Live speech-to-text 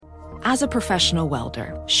As a professional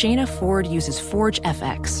welder, Shayna Ford uses Forge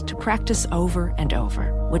FX to practice over and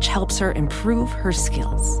over, which helps her improve her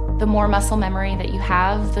skills. The more muscle memory that you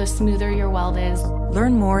have, the smoother your weld is.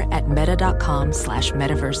 Learn more at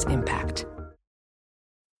meta.com/metaverseimpact.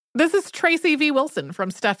 This is Tracy V. Wilson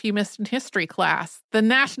from Stuff You Missed in History class. The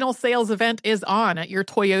national sales event is on at your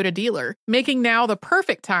Toyota dealer, making now the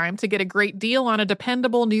perfect time to get a great deal on a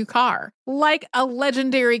dependable new car. Like a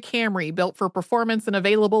legendary Camry built for performance and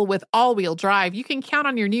available with all-wheel drive, you can count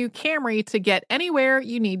on your new Camry to get anywhere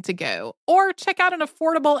you need to go. Or check out an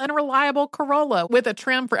affordable and reliable Corolla with a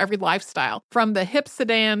trim for every lifestyle. From the hip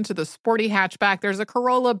sedan to the sporty hatchback, there's a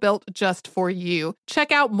Corolla built just for you.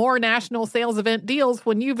 Check out more national sales event deals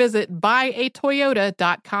when you visit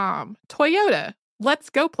buyatoyota.com. Toyota, let's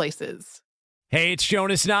go places. Hey, it's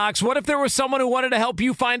Jonas Knox. What if there was someone who wanted to help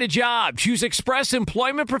you find a job? Choose Express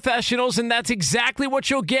Employment Professionals, and that's exactly what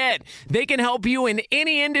you'll get. They can help you in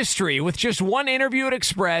any industry. With just one interview at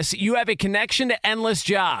Express, you have a connection to endless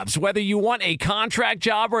jobs. Whether you want a contract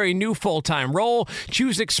job or a new full-time role,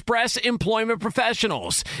 choose Express Employment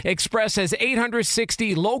Professionals. Express has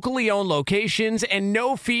 860 locally owned locations and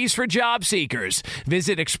no fees for job seekers.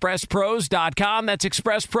 Visit expresspros.com. That's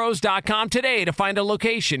expresspros.com today to find a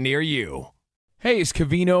location near you. Hey, it's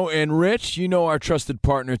Cavino and Rich. You know our trusted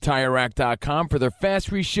partner, TireRack.com, for their fast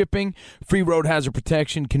free shipping, free road hazard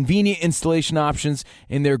protection, convenient installation options,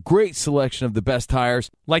 and their great selection of the best tires,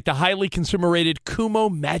 like the highly consumer-rated Kumo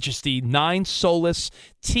Majesty 9 Solus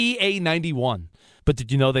TA91. But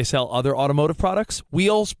did you know they sell other automotive products?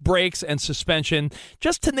 Wheels, brakes, and suspension,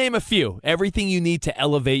 just to name a few. Everything you need to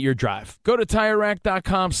elevate your drive. Go to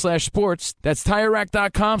TireRack.com/sports. That's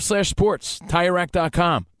TireRack.com/sports.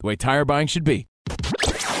 TireRack.com, the way tire buying should be.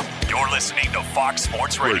 You're listening to Fox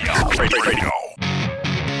Sports Radio.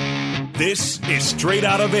 This is Straight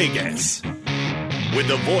Out of Vegas. With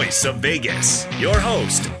the voice of Vegas, your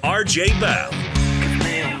host, RJ Bell.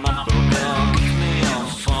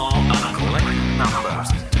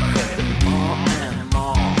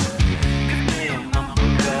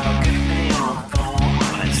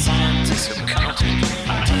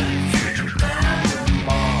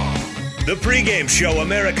 The pregame show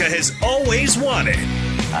America has always wanted.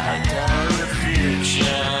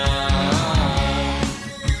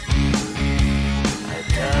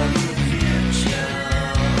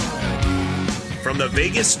 From the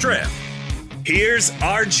Vegas Strip, here's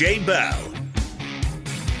RJ Bell.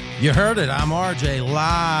 You heard it. I'm RJ,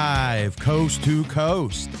 live, coast to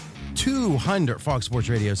coast. 200 Fox Sports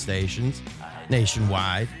radio stations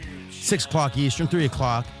nationwide. 6 o'clock Eastern, 3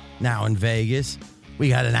 o'clock now in Vegas. We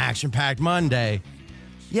got an action-packed Monday.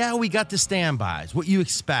 Yeah, we got the standbys. What you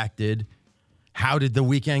expected. How did the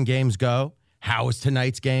weekend games go? How is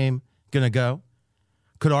tonight's game going to go?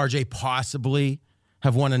 Could RJ possibly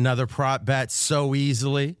have won another prop bet so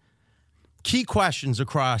easily? Key questions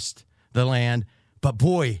across the land. But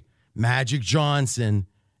boy, Magic Johnson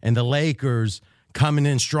and the Lakers coming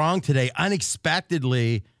in strong today,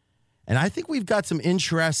 unexpectedly. And I think we've got some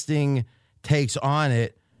interesting takes on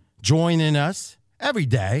it. Joining us every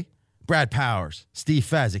day, Brad Powers, Steve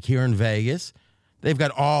Fezzik here in Vegas. They've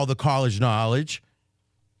got all the college knowledge.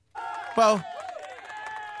 Well,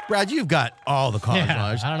 Brad, you've got all the college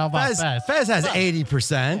knowledge. I don't know about Fez. Fez has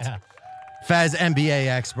 80%. Yeah. Fez, NBA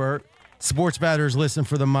expert. Sports bettors listen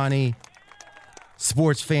for the money.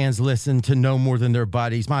 Sports fans listen to no more than their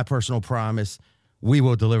buddies. My personal promise, we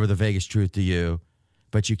will deliver the Vegas truth to you.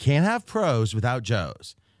 But you can't have pros without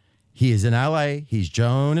Joes. He is in L.A. He's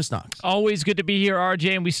Jonas Knox. Always good to be here,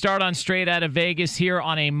 RJ. And we start on Straight Out of Vegas here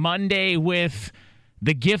on a Monday with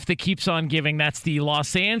the gift that keeps on giving. That's the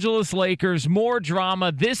Los Angeles Lakers. More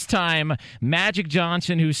drama. This time, Magic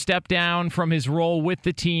Johnson, who stepped down from his role with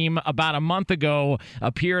the team about a month ago,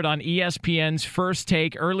 appeared on ESPN's First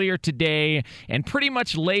Take earlier today and pretty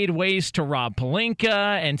much laid waste to Rob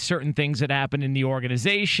Pelinka and certain things that happened in the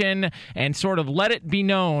organization and sort of let it be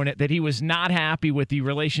known that he was not happy with the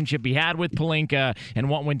relationship he had with Pelinka and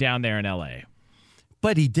what went down there in L.A.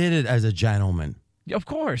 But he did it as a gentleman. Of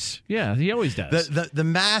course. Yeah, he always does. The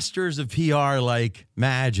masters of PR like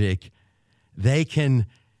Magic, they can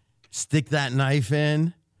stick that knife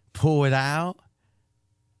in, pull it out,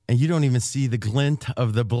 and you don't even see the glint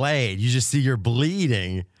of the blade. You just see you're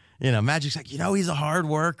bleeding. You know, Magic's like, he's a hard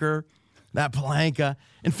worker, that Pelinka.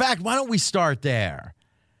 In fact, why don't we start there?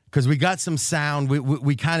 Because we got some sound.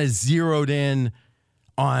 We kind of zeroed in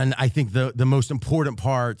on, I think, the most important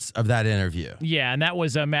parts of that interview. Yeah, and that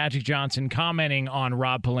was Magic Johnson commenting on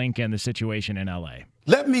Rob Pelinka and the situation in L.A.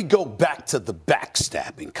 Let me go back to the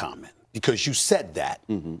backstabbing comment, because you said that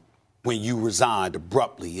when you resigned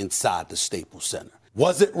abruptly inside the Staples Center.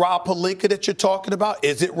 Was it Rob Pelinka that you're talking about?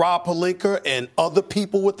 Is it Rob Pelinka and other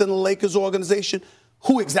people within the Lakers organization?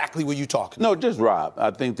 Who exactly were you talking No, just Rob. I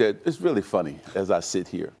think that it's really funny as I sit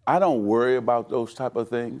here. I don't worry about those type of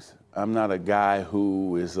things. I'm not a guy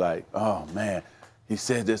who is like, oh, man, he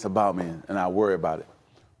said this about me, and I worry about it.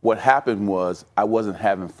 What happened was I wasn't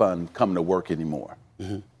having fun coming to work anymore,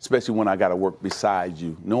 especially when I got to work beside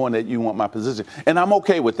you, knowing that you want my position. And I'm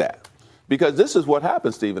okay with that because this is what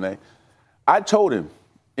happened, Stephen A. I told him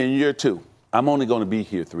in year 2, I'm only going to be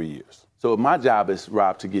here 3 years. So my job is,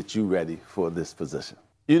 Rob, to get you ready for this position.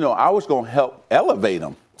 You know, I was going to help elevate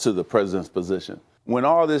him to the president's position. When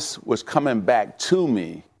all this was coming back to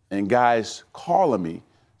me and guys calling me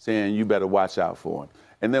saying, you better watch out for him.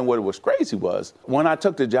 And then what was crazy was when I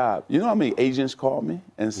took the job, you know how many agents called me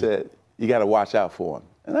and said, you got to watch out for him.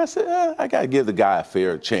 And I said, I got to give the guy a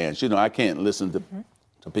fair chance. You know, I can't listen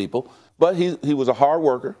to people. But he was a hard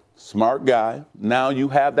worker, smart guy. Now you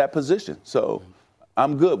have that position. So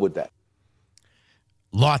I'm good with that.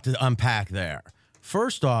 Lot to unpack there.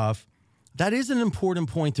 First off, that is an important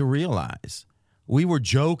point to realize. We were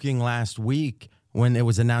joking last week when it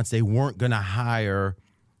was announced they weren't going to hire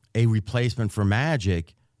a replacement for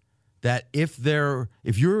Magic, that if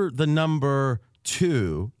you're the number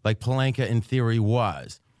 2, like Pelinka in theory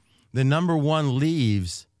was, the number 1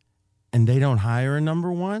 leaves and they don't hire a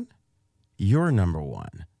number 1, you're number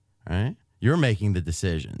 1, right? You're making the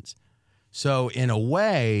decisions. So in a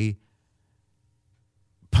way,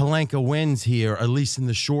 Pelinka wins here, at least in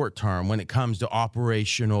the short term, when it comes to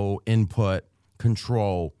operational input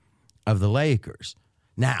control of the Lakers.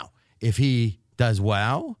 Now, if he does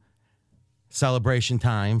well, celebration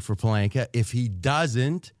time for Pelinka. If he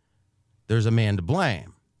doesn't, there's a man to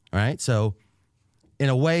blame, right? So, in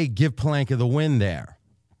a way, give Pelinka the win there.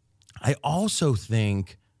 I also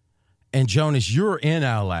think, and Jonas, you're in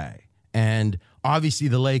L.A., and obviously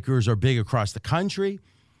the Lakers are big across the country.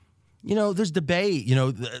 You know, there's debate. You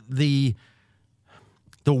know, the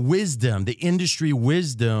wisdom, the industry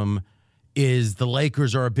wisdom is the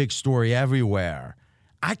Lakers are a big story everywhere.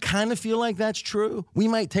 I kind of feel like that's true. We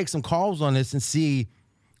might take some calls on this and see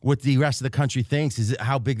what the rest of the country thinks, is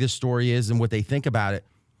how big this story is and what they think about it.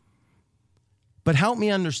 But help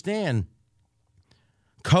me understand.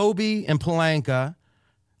 Kobe and Pelinka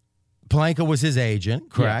was his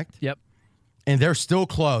agent, correct? Yep. And they're still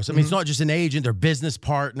close. I mean, it's not just an agent, they're business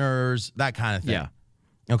partners, that kind of thing. Yeah.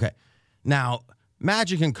 Okay. Now,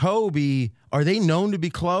 Magic and Kobe, are they known to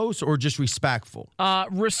be close or just respectful?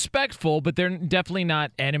 Respectful, but they're definitely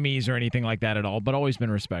not enemies or anything like that at all, but always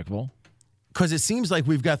been respectful. Because it seems like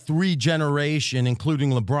we've got 3 generations,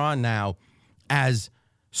 including LeBron now, as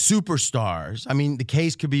superstars. I mean, the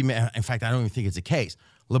case could be, in fact, I don't even think it's a case.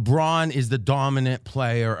 LeBron is the dominant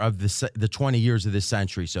player of the 20 years of this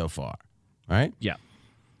century so far, right? Yeah.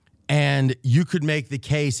 And you could make the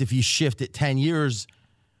case if you shift it 10 years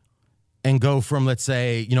and go from, let's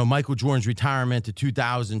say, you know, Michael Jordan's retirement to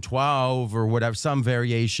 2012 or whatever, some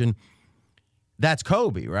variation, that's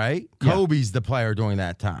Kobe, right? Yeah. Kobe's the player during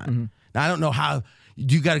that time. Now, I don't know how,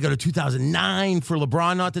 you got to go to 2009 for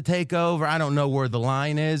LeBron not to take over. I don't know where the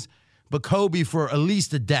line is. But Kobe, for at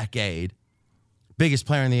least a decade, biggest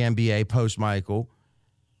player in the NBA post-Michael.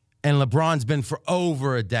 And LeBron's been for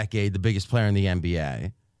over a decade the biggest player in the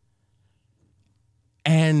NBA.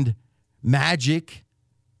 And Magic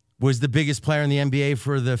was the biggest player in the NBA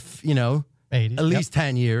for the, 80s, at least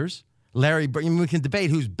 10 years. Larry, I mean, we can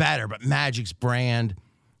debate who's better, but Magic's brand,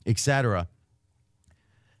 etc.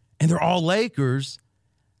 And they're all Lakers.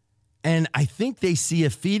 And I think they see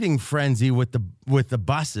a feeding frenzy with the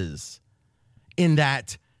buses in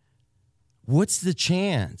that, what's the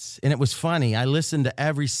chance? And it was funny. I listened to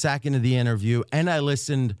every second of the interview, and I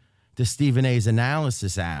listened to Stephen A's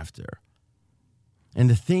analysis after. And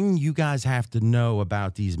the thing you guys have to know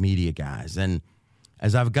about these media guys, and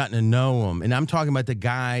as I've gotten to know them, and I'm talking about the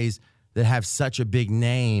guys that have such a big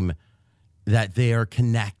name that they are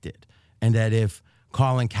connected, and that if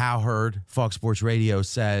Colin Cowherd, Fox Sports Radio,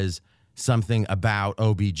 says something about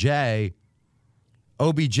OBJ,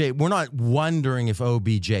 we're not wondering if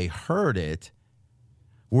OBJ heard it.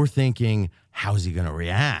 We're thinking, how's he going to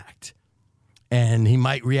react? And he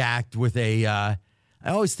might react with I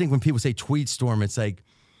always think when people say tweet storm, it's like,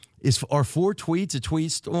 are 4 tweets a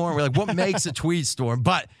tweet storm? We're like, what makes a tweet storm?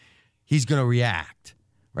 But he's going to react,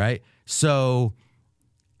 right? So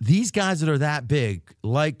these guys that are that big,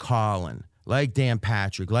 like Colin, like Dan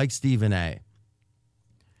Patrick, like Stephen A.,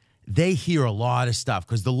 they hear a lot of stuff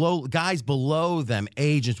because the guys below them,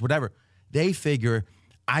 agents, whatever, they figure,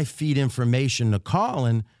 I feed information to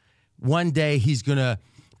Colin. One day he's going to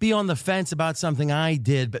be on the fence about something I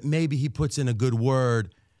did, but maybe he puts in a good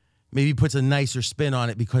word. Maybe he puts a nicer spin on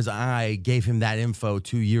it because I gave him that info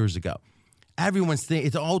 2 years ago. Everyone's thinking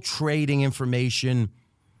it's all trading information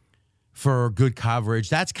for good coverage.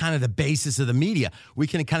 That's kind of the basis of the media. We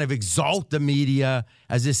can kind of exalt the media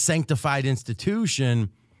as this sanctified institution,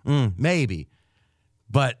 maybe.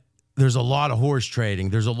 But there's a lot of horse trading.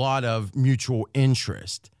 There's a lot of mutual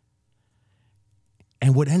interest.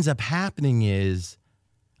 And what ends up happening is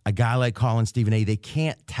a guy like Colin Stephen A., they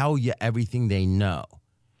can't tell you everything they know.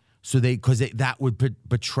 So that would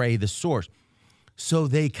betray the source. So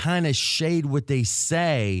they kind of shade what they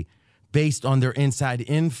say based on their inside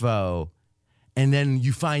info. And then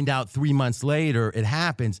you find out 3 months later it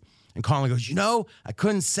happens. And Colin goes, I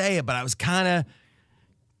couldn't say it, but I was kind of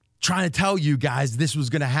trying to tell you guys this was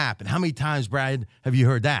going to happen. How many times, Brad, have you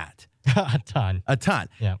heard that? A ton.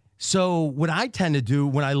 Yeah. So what I tend to do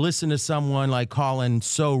when I listen to someone like Colin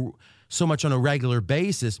so much on a regular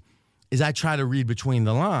basis is I try to read between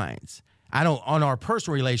the lines. I don't, on our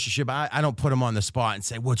personal relationship, I don't put him on the spot and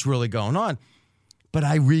say what's really going on, but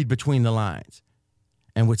I read between the lines.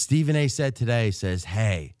 And what Stephen A. said today says,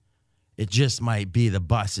 hey, it just might be the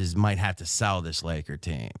buses might have to sell this Laker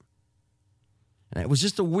team. And it was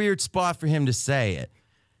just a weird spot for him to say it.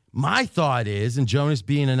 My thought is, and Jonas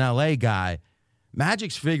being an LA guy,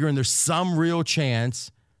 Magic's figuring there's some real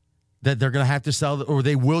chance that they're going to have to sell, or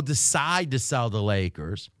they will decide to sell the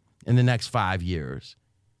Lakers in the next 5 years.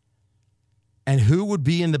 And who would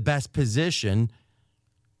be in the best position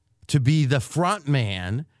to be the front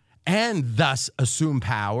man and thus assume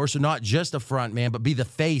power? So not just a front man, but be the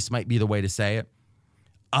face, might be the way to say it,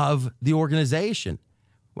 of the organization.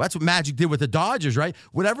 Well, that's what Magic did with the Dodgers, right?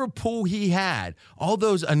 Whatever pool he had, all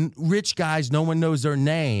those rich guys, no one knows their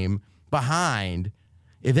name, behind,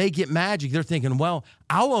 if they get Magic, they're thinking, well,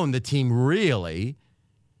 I'll own the team really,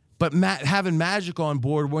 but having Magic on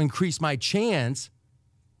board will increase my chance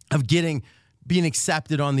of being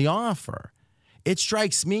accepted on the offer. It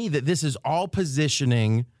strikes me that this is all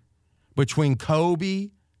positioning between Kobe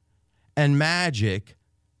and Magic,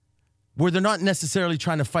 where they're not necessarily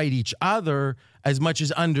trying to fight each other as much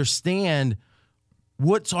as understand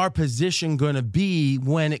what's our position going to be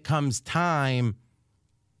when it comes time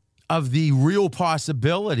of the real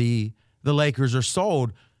possibility the Lakers are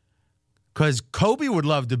sold. Because Kobe would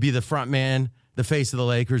love to be the front man, the face of the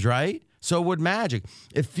Lakers, right? So would Magic.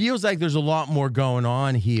 It feels like there's a lot more going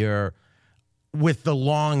on here with the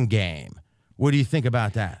long game. What do you think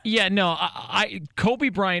about that? Yeah, no, Kobe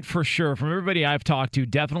Bryant, for sure, from everybody I've talked to,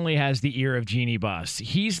 definitely has the ear of Jeannie Buss.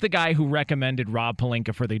 He's the guy who recommended Rob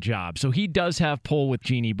Pelinka for the job, so he does have pull with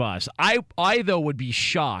Jeannie Buss. I though, would be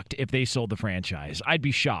shocked if they sold the franchise. I'd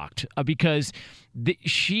be shocked because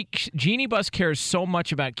Jeannie Buss cares so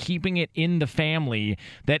much about keeping it in the family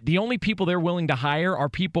that the only people they're willing to hire are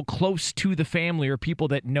people close to the family or people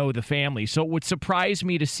that know the family. So it would surprise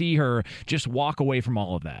me to see her just walk away from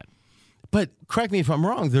all of that. But correct me if I'm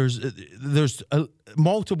wrong, there's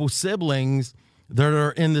multiple siblings that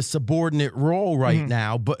are in the subordinate role right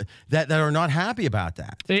now, but that are not happy about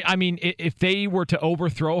that. I mean, if they were to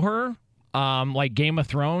overthrow her, like Game of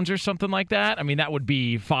Thrones or something like that, I mean, that would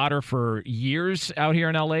be fodder for years out here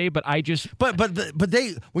in LA. But I just but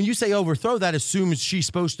they, when you say overthrow, that assumes she's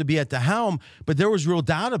supposed to be at the helm. But there was real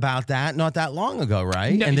doubt about that not that long ago,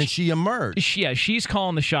 right? No, and then she emerged. She's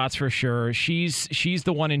calling the shots for sure. She's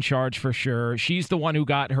the one in charge for sure. She's the one who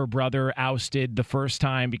got her brother ousted the first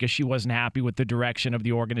time because she wasn't happy with the direction of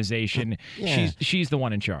the organization. Yeah. She's the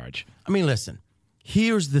one in charge. I mean, listen.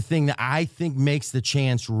 Here's the thing that I think makes the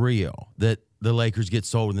chance real that the Lakers get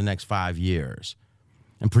sold in the next 5 years.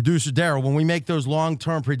 And producer Daryl, when we make those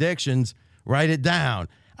long-term predictions, write it down.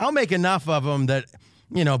 I'll make enough of them that,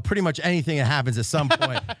 pretty much anything that happens at some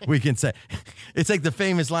point we can say. It's like the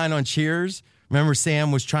famous line on Cheers. Remember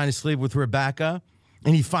Sam was trying to sleep with Rebecca?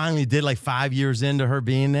 And he finally did, like 5 years into her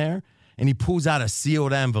being there. And he pulls out a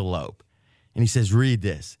sealed envelope. And he says, read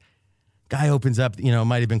this. Guy opens up, it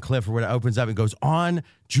might have been Cliff or whatever, opens up and goes, on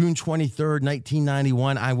June 23rd,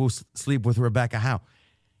 1991, I will sleep with Rebecca Howe.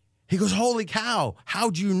 He goes, holy cow,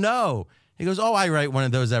 how'd you know? He goes, I write one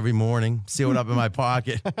of those every morning, sealed up in my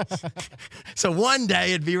pocket. So one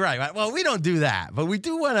day it'd be right. Well, we don't do that, but we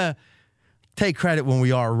do want to take credit when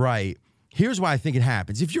we are right. Here's why I think it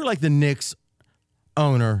happens. If you're like the Knicks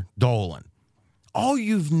owner, Dolan, all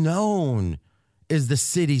you've known is the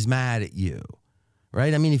city's mad at you.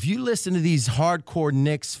 Right? I mean, if you listen to these hardcore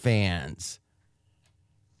Knicks fans,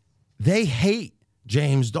 they hate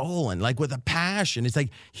James Dolan, like with a passion. It's like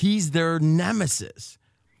he's their nemesis.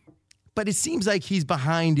 But it seems like he's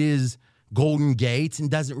behind his Golden Gates and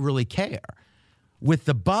doesn't really care. With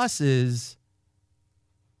the buses,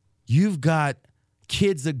 you've got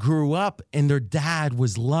kids that grew up and their dad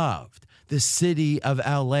was loved. The city of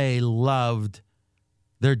LA loved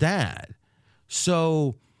their dad.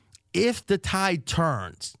 So if the tide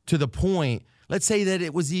turns to the point, let's say that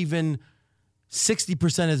it was even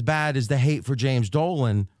 60% as bad as the hate for James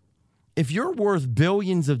Dolan, if you're worth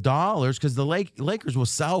billions of dollars, because the Lakers will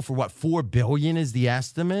sell for, what, $4 billion is the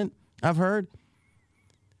estimate I've heard?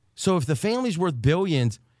 So if the family's worth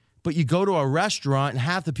billions, but you go to a restaurant and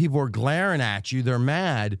half the people are glaring at you, they're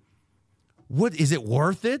mad, what is it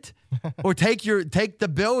worth it? Or take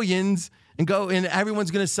the billions and go, and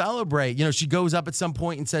everyone's going to celebrate. You know, she goes up at some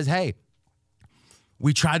point and says, hey,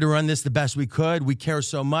 we tried to run this the best we could. We care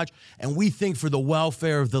so much. And we think for the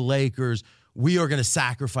welfare of the Lakers, we are going to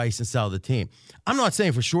sacrifice and sell the team. I'm not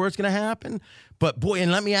saying for sure it's going to happen, but boy,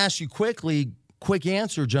 and let me ask you quick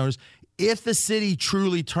answer, Jonas. If the city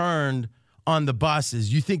truly turned on the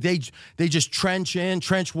buses, you think they just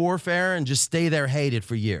trench warfare and just stay there hated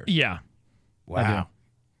for years? Yeah. Wow.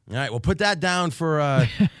 All right, well, put that down for a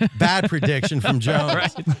bad prediction from Jones.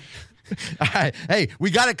 Right. All right. Hey,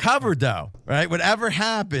 we got it covered, though, right? Whatever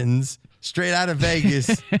happens, straight out of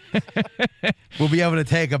Vegas, we'll be able to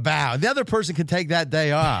take a bow. The other person can take that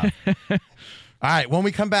day off. All right, when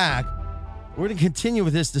we come back, we're going to continue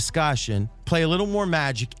with this discussion, play a little more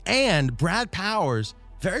Magic, and Brad Powers,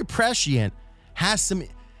 very prescient,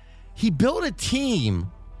 he built a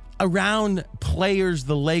team around players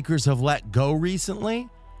the Lakers have let go recently,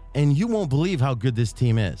 and you won't believe how good this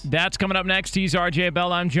team is. That's coming up next. He's RJ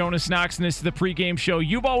Bell. I'm Jonas Knox, and this is the pregame show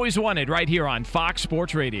you've always wanted right here on Fox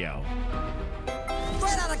Sports Radio.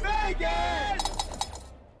 Straight out of Vegas!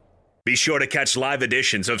 Be sure to catch live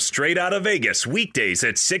editions of Straight Outta Vegas weekdays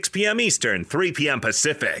at 6 p.m. Eastern, 3 p.m.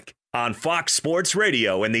 Pacific on Fox Sports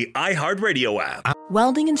Radio and the iHeartRadio app.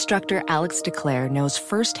 Welding instructor Alex DeClaire knows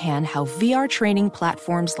firsthand how VR training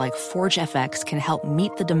platforms like ForgeFX can help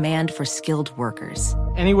meet the demand for skilled workers.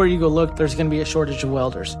 Anywhere you go look, there's going to be a shortage of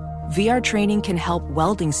welders. VR training can help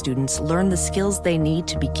welding students learn the skills they need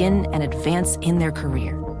to begin and advance in their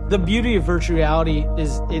career. The beauty of virtual reality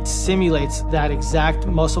is it simulates that exact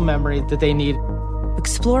muscle memory that they need.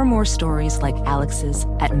 Explore more stories like Alex's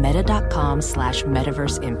at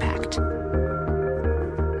meta.com/metaverseimpact.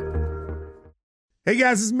 Hey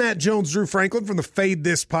guys, this is Matt Jones, Drew Franklin from the Fade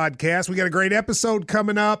This podcast. We got a great episode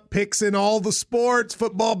coming up, picks in all the sports,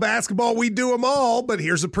 football, basketball, we do them all, but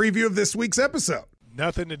here's a preview of this week's episode.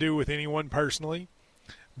 Nothing to do with anyone personally,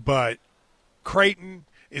 but Creighton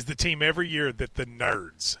is the team every year that the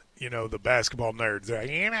nerds, the basketball nerds, they're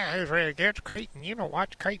like, who's really good? Creighton,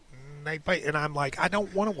 watch Creighton. They play, and I'm like, I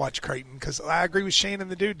don't want to watch Creighton because I agree with Shannon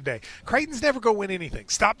the dude today. Creighton's never going to win anything.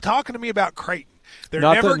 Stop talking to me about Creighton. They're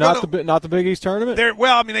not never not the Big East tournament.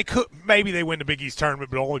 They could maybe they win the Big East tournament,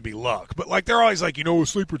 but it'll only be luck. But they're always like, a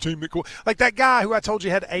sleeper team that cool. Like that guy who I told you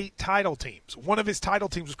had 8 title teams. One of his title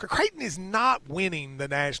teams was Creighton is not winning the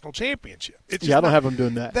national championship. It's I don't have them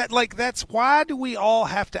doing that. That's why do we all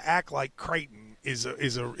have to act like Creighton is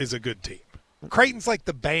a good team? Creighton's like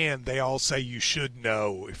the band they all say you should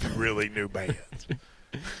know if you really knew bands.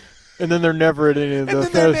 And then they're never at any of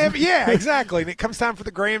the yeah, exactly. And it comes time for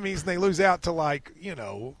the Grammys, and they lose out to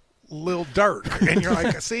Lil Durk, and you're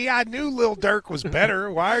like, see, I knew Lil Durk was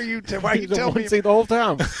better. Why are you telling me? The whole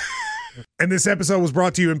time. And this episode was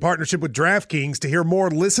brought to you in partnership with DraftKings. To hear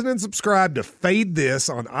more, listen and subscribe to Fade This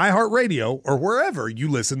on iHeartRadio or wherever you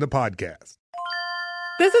listen to podcasts.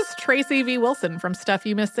 This is Tracy V. Wilson from Stuff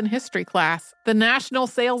You Missed in History Class. The national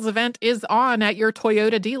sales event is on at your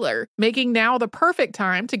Toyota dealer, making now the perfect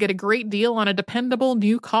time to get a great deal on a dependable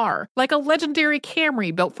new car. Like a legendary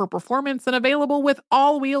Camry built for performance and available with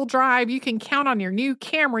all-wheel drive, you can count on your new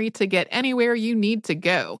Camry to get anywhere you need to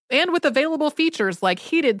go. And with available features like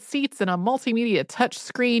heated seats and a multimedia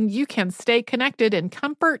touchscreen, you can stay connected in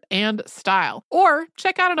comfort and style. Or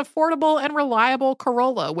check out an affordable and reliable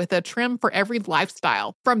Corolla with a trim for every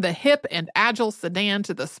lifestyle. From the hip and agile sedan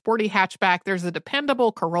to the sporty hatchback, there's a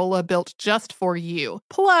dependable Corolla built just for you.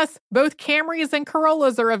 Plus, both Camrys and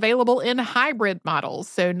Corollas are available in hybrid models,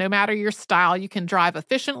 so no matter your style, you can drive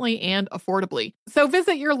efficiently and affordably. So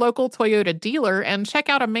visit your local Toyota dealer and check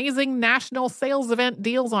out amazing national sales event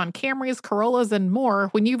deals on Camrys, Corollas, and more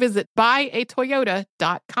when you visit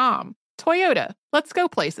buyatoyota.com. Toyota, let's go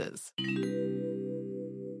places.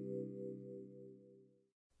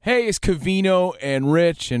 Hey, it's Covino and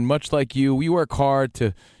Rich, and much like you, we work hard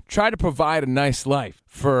to try to provide a nice life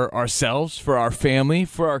for ourselves, for our family,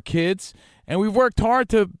 for our kids, and we've worked hard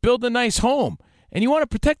to build a nice home. And you want to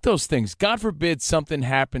protect those things. God forbid something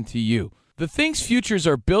happened to you. The things futures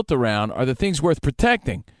are built around are the things worth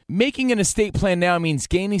protecting. Making an estate plan now means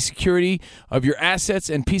gaining security of your assets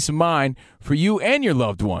and peace of mind for you and your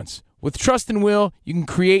loved ones. With Trust and Will, you can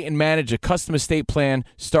create and manage a custom estate plan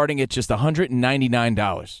starting at just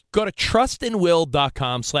 $199. Go to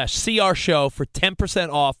trustandwill.com/CR show for 10%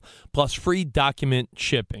 off plus free document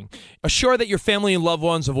shipping. Assure that your family and loved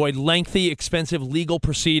ones avoid lengthy, expensive legal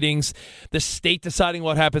proceedings, the state deciding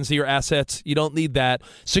what happens to your assets. You don't need that.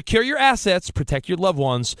 Secure your assets, protect your loved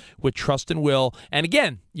ones with Trust and Will. And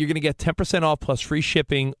again, you're going to get 10% off plus free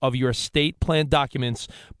shipping of your estate plan documents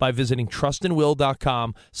by visiting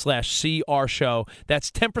trustandwill.com/CR show. That's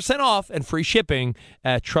 10% off and free shipping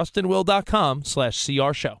at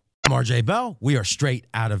trustandwill.com/CR show. I'm RJ Bell. We are straight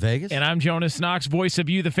out of Vegas. And I'm Jonas Knox, voice of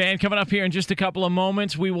You, the fan. Coming up here in just a couple of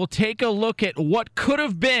moments, we will take a look at what could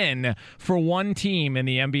have been for one team in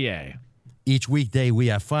the NBA. Each weekday, we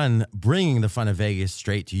have fun bringing the fun of Vegas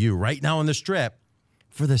straight to you. Right now on the Strip,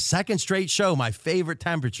 for the second straight show, my favorite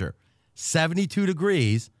temperature, 72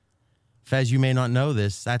 degrees. Fez, you may not know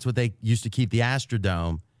this. That's what they used to keep the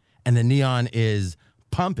Astrodome. And the neon is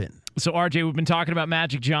pumping. So, RJ, we've been talking about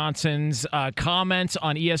Magic Johnson's comments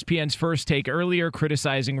on ESPN's First Take earlier,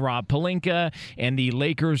 criticizing Rob Pelinka and the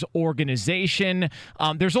Lakers organization.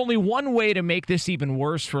 There's only one way to make this even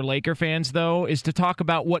worse for Laker fans, though, is to talk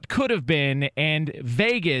about what could have been, and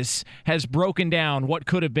Vegas has broken down what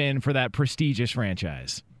could have been for that prestigious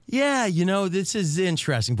franchise. Yeah, this is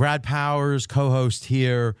interesting. Brad Powers, co-host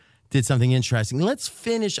here, did something interesting. Let's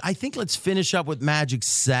finish up what Magic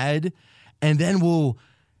said, and then we'll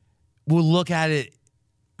look at it,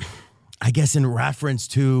 I guess, in reference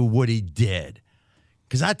to what he did.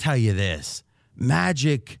 Because I tell you this,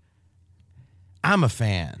 Magic, I'm a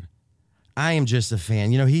fan. I am just a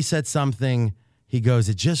fan. He said something, he goes,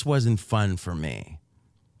 it just wasn't fun for me.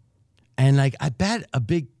 And, I bet a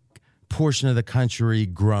big portion of the country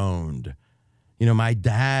groaned. My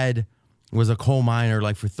dad was a coal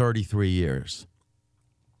miner, for 33 years.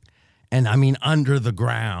 And, under the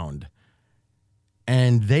ground.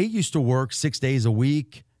 And they used to work 6 days a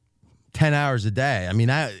week, 10 hours a day.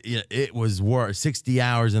 It was work, 60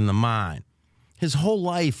 hours in the mine. His whole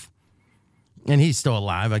life, and he's still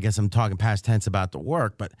alive. I guess I'm talking past tense about the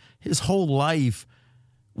work, but his whole life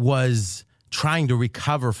was trying to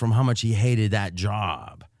recover from how much he hated that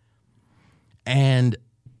job. And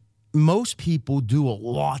most people do a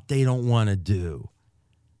lot they don't want to do.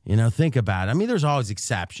 Think about it. There's always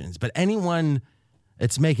exceptions, but anyone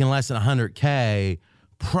it's making less than $100K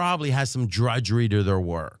probably has some drudgery to their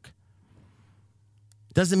work.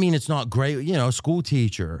 Doesn't mean it's not great. School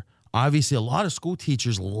teacher. Obviously, a lot of school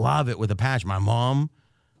teachers love it with a passion. My mom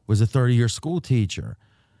was a 30-year school teacher,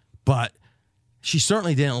 but she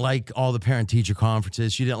certainly didn't like all the parent-teacher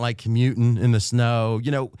conferences. She didn't like commuting in the snow.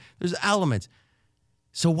 There's elements.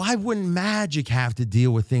 So why wouldn't Magic have to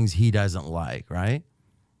deal with things he doesn't like, right?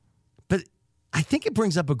 But I think it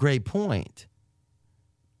brings up a great point.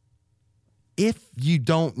 If you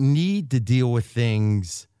don't need to deal with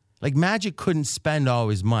things, like Magic couldn't spend all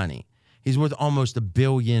his money. He's worth almost $1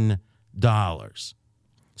 billion.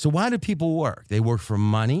 So why do people work? They work for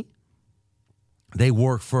money. They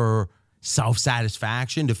work for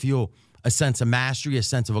self-satisfaction, to feel a sense of mastery, a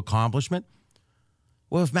sense of accomplishment.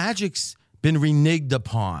 Well, if Magic's been reneged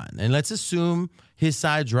upon, and let's assume his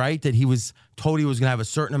side's right, that he was told he was going to have a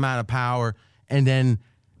certain amount of power, and then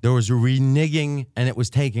there was a reneging and it was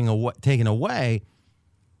taken away.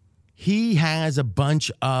 He has a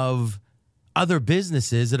bunch of other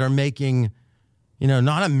businesses that are making, not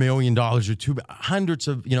 $1 million or two, but hundreds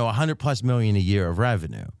of, $100+ million a year of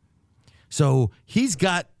revenue. So he's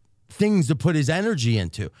got things to put his energy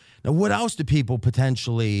into. Now, what else do people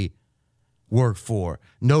potentially work for?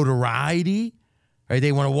 Notoriety, right?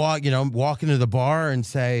 They want to walk into the bar and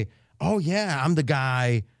say, oh yeah, I'm the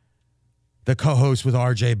guy, the co-host with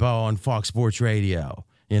RJ Bell on Fox Sports Radio,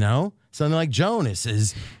 Something like Jonas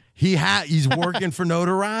is, he's working for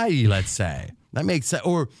notoriety, let's say. That makes sense.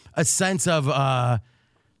 Or a sense of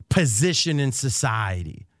position in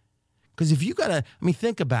society. Because if you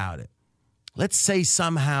think about it. Let's say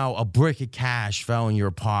somehow a brick of cash fell in your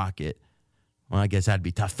pocket. Well, I guess that'd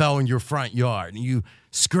be tough. Fell in your front yard, and you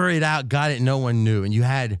scurried out, got it, no one knew, and you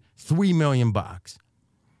had $3 million.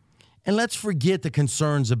 And let's forget the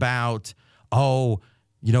concerns about, are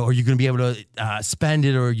you going to be able to spend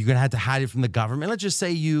it, or are you going to have to hide it from the government? Let's just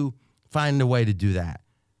say you find a way to do that.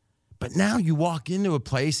 But now you walk into a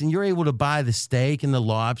place and you're able to buy the steak and the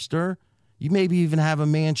lobster. You maybe even have a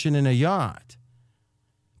mansion and a yacht.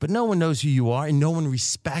 But no one knows who you are and no one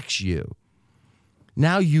respects you.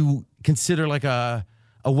 Now you consider like a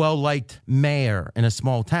well-liked mayor in a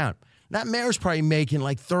small town. That mayor's probably making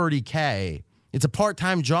like $30K. It's a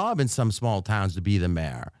part-time job in some small towns to be the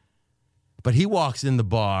mayor. But he walks in the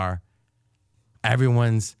bar,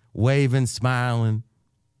 everyone's waving, smiling.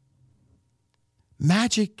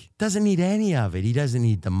 Magic doesn't need any of it. He doesn't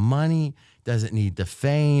need the money, doesn't need the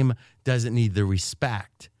fame, doesn't need the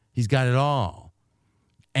respect. He's got it all.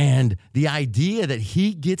 And the idea that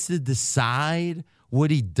he gets to decide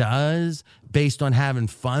what he does based on having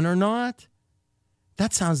fun or not,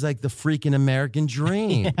 that sounds like the freaking American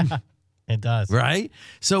dream. Yeah, it does. Right?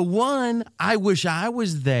 So one, I wish I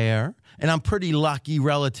was there, and I'm pretty lucky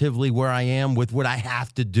relatively where I am with what I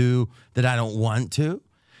have to do that I don't want to.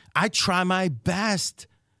 I try my best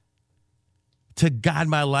to guide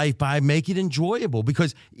my life by make it enjoyable,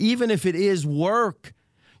 because even if it is work,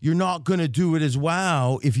 you're not going to do it as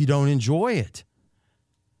well if you don't enjoy it.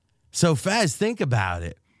 So, Fez, think about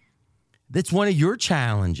it. That's one of your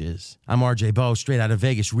challenges. I'm RJ Bo, straight out of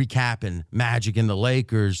Vegas, recapping Magic and the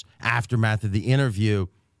Lakers aftermath of the interview.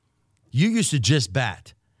 You used to just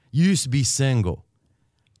bet. You used to be single.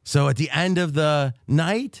 So at the end of the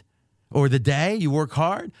night or the day, you work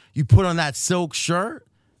hard, you put on that silk shirt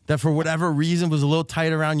that for whatever reason was a little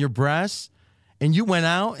tight around your breasts, and you went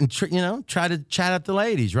out and try to chat up the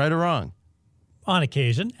ladies, right or wrong? On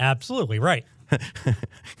occasion, absolutely right.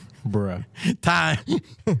 Bruh.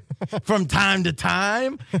 From time to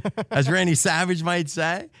time, as Randy Savage might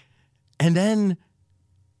say. And then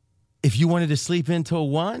if you wanted to sleep in till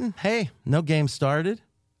 1, hey, no game started,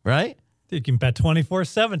 right? You can bet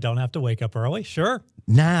 24/7, don't have to wake up early, sure.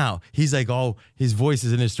 Now, he's like, oh, his voice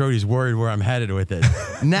is in his throat. He's worried where I'm headed with it.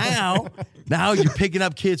 Now you're picking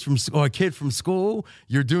up a kid from school.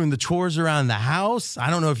 You're doing the chores around the house. I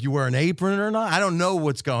don't know if you wear an apron or not. I don't know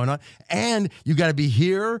what's going on. And you got to be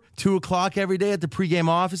here 2 o'clock every day at the pregame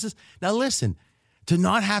offices. Now, listen, to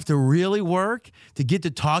not have to really work, to get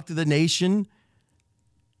to talk to the nation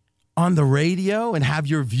on the radio and have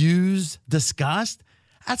your views discussed,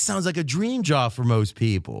 that sounds like a dream job for most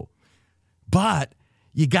people. But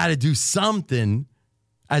you got to do something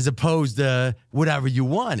as opposed to whatever you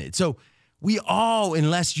wanted. So we all,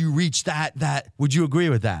 unless you reach that, would you agree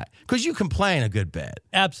with that? Because you complain a good bit.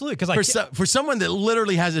 Absolutely. Because for someone that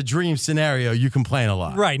literally has a dream scenario, you complain a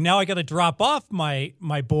lot. Right. Now I got to drop off my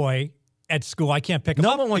boy at school. I can't pick him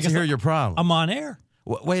up. No one wants to hear your problem. I'm on air.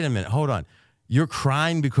 Wait a minute. Hold on. You're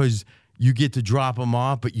crying because you get to drop him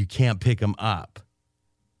off, but you can't pick him up.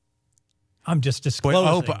 I'm just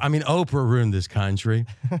disclosing. Oprah ruined this country.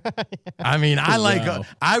 I mean,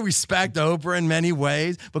 I respect Oprah in many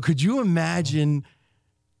ways, but could you imagine,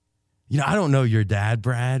 I don't know your dad,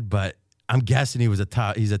 Brad, but I'm guessing he's a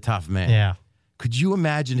tough man. Yeah. Could you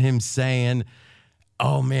imagine him saying,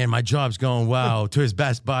 oh man, my job's going well, to his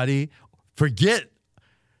best buddy? Forget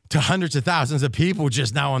to hundreds of thousands of people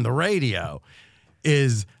just now on the radio.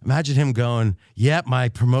 Imagine him going, yep, my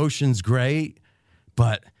promotion's great,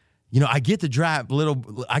 but I get to drop little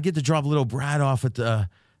Brad off at the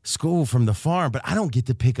school from the farm, but I don't get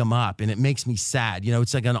to pick him up, and it makes me sad.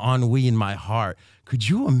 It's like an ennui in my heart. Could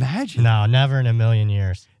you imagine? No, never in a million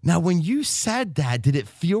years. Now, when you said that, did it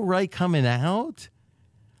feel right coming out?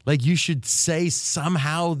 Like you should say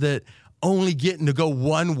somehow that only getting to go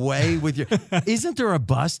one way with your... Isn't there a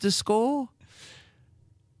bus to school?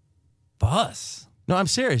 Bus? No, I'm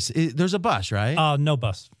serious. There's a bus, right? No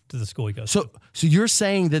bus to the school he goes to. So you're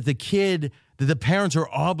saying that the parents are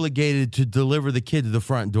obligated to deliver the kid to the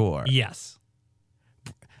front door? Yes.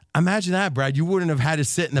 Imagine that, Brad. You wouldn't have had to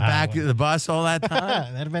sit in the back of the bus all that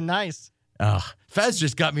time? That'd have been nice. Fez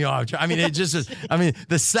just got me off. I mean, it just is. I mean,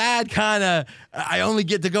 the sad kind of, I only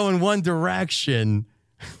get to go in one direction.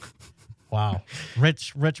 Wow.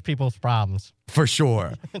 Rich people's problems. For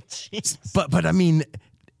sure. But I mean,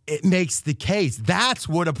 it makes the case. That's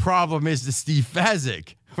what a problem is to Steve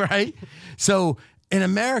Fezzik, right? So in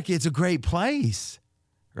America, it's a great place,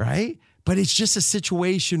 right? But it's just a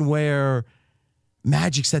situation where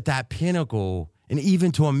Magic's at that pinnacle. And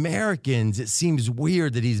even to Americans, it seems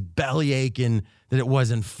weird that he's belly aching that it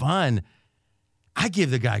wasn't fun. I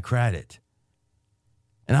give the guy credit.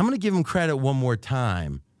 And I'm going to give him credit one more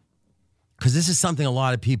time, because this is something a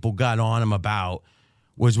lot of people got on him about,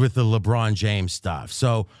 was with the LeBron James stuff.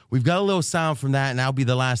 So we've got a little sound from that, and that'll be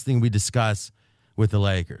the last thing we discuss with the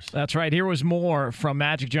Lakers. That's right. Here was more from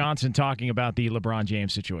Magic Johnson talking about the LeBron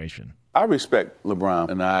James situation. I respect LeBron,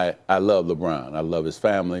 and I love LeBron. I love his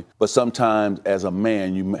family. But sometimes as a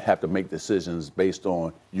man, you have to make decisions based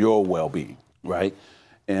on your well-being, right?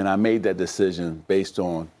 And I made that decision based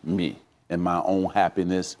on me and my own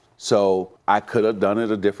happiness. So I could have done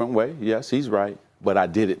it a different way. Yes, he's right. But I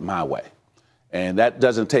did it my way. And that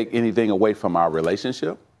doesn't take anything away from our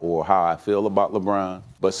relationship. or how I feel about LeBron.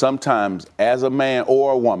 But sometimes, as a man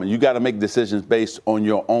or a woman, you got to make decisions based on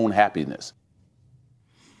your own happiness.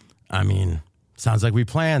 I mean, sounds like we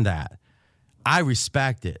planned that. I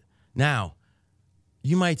respect it. Now,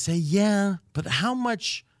 you might say, yeah, but how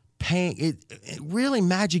much pain? It really,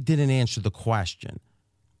 Magic didn't answer the question.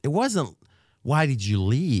 It wasn't, why did you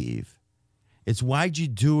leave? It's, why'd you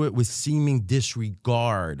do it with seeming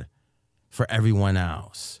disregard for everyone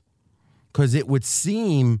else? Because it would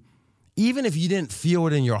seem, even if you didn't feel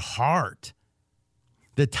it in your heart,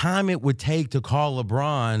 the time it would take to call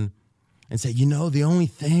LeBron and say, you know, the only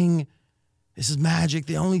thing, this is Magic,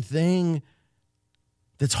 the only thing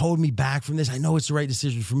that's holding me back from this, I know it's the right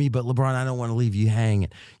decision for me, but LeBron, I don't want to leave you hanging.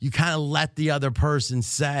 You kind of let the other person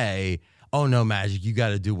say, oh no, Magic, you got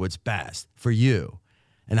to do what's best for you,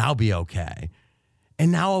 and I'll be okay. And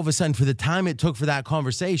now all of a sudden, for the time it took for that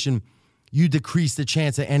conversation, you decrease the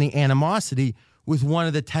chance of any animosity with one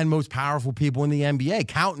of the 10 most powerful people in the NBA,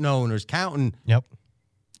 counting owners, counting. Yep.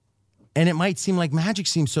 And it might seem like Magic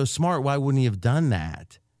seems so smart. Why wouldn't he have done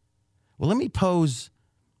that? Well, let me pose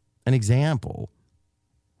an example.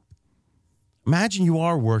 Imagine you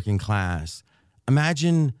are working class.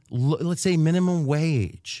 Imagine, let's say, minimum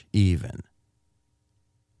wage even.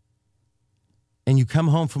 And you come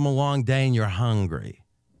home from a long day and you're hungry.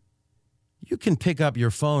 You can pick up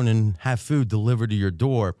your phone and have food delivered to your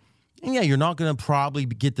door. And yeah, you're not going to probably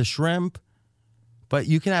get the shrimp, but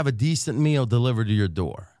you can have a decent meal delivered to your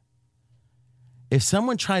door. If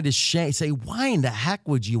someone tried to say, why in the heck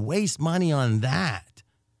would you waste money on that?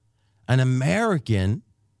 An American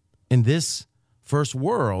in this first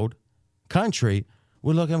world country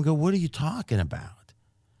would look at him and go, what are you talking about?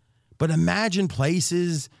 But imagine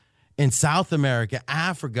places in South America,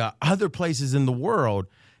 Africa, other places in the world,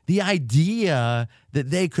 the idea that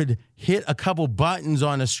they could hit a couple buttons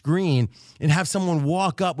on a screen and have someone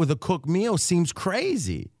walk up with a cooked meal seems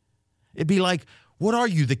crazy. It'd be like, what are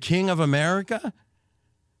you, the king of America?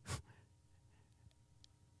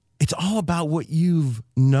 It's all about what you've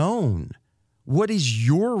known. What is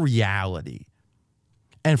your reality?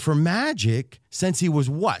 And for Magic, since he was,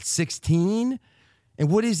 16?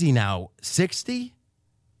 And what is he now, 60?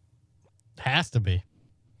 Has to be.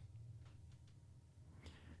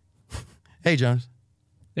 Hey, Jonas.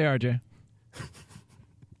 Hey, RJ.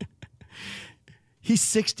 He's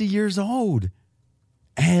 60 years old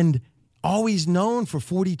and always known for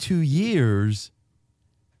 42 years.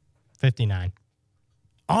 59.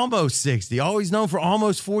 Almost 60. Always known for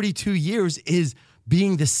almost 42 years is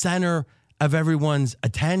being the center of everyone's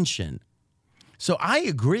attention. So I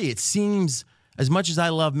agree. It seems, as much as I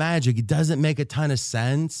love Magic, it doesn't make a ton of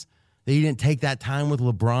sense that he didn't take that time with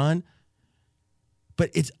LeBron.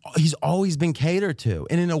 But he's always been catered to.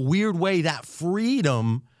 And in a weird way, that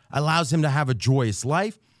freedom allows him to have a joyous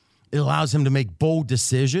life. It allows him to make bold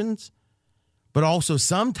decisions. But also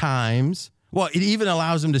sometimes, it even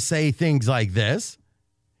allows him to say things like this.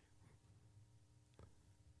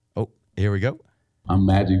 Oh, here we go. I'm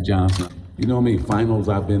Magic Johnson. You know how many finals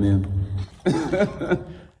I've been in?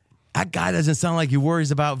 That guy doesn't sound like he worries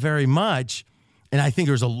about very much. And I think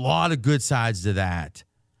there's a lot of good sides to that.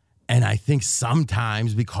 And I think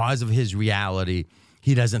sometimes because of his reality,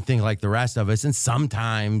 he doesn't think like the rest of us. And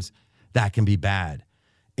sometimes that can be bad.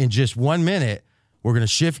 In just 1 minute, we're going to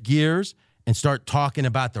shift gears and start talking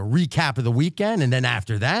about the recap of the weekend. And then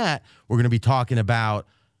after that, we're going to be talking about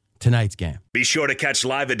tonight's game. Be sure to catch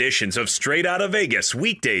live editions of Straight Outta Vegas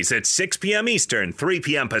weekdays at 6 p.m. Eastern, 3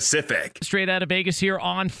 p.m. Pacific. Straight Outta Vegas here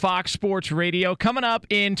on Fox Sports Radio. Coming up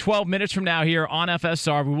in 12 minutes from now here on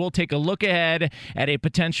FSR, we will take a look ahead at a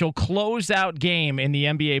potential closeout game in the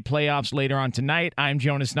NBA playoffs later on tonight. I'm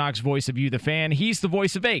Jonas Knox, voice of You, the fan. He's the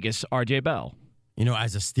voice of Vegas, RJ Bell. You know,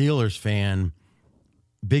 as a Steelers fan,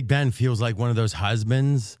 Big Ben feels like one of those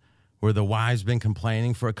husbands where the wife's been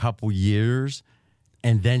complaining for a couple years,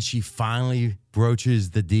 and then she finally broaches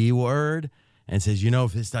the D word and says, you know,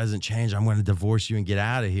 if this doesn't change, I'm going to divorce you and get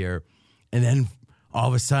out of here. And then all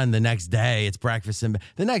of a sudden, the next day, it's breakfast. And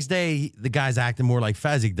the next day, the guy's acting more like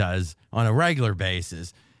Fezzik does on a regular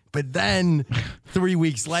basis. But then 3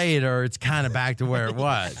 weeks later, it's kind of back to where it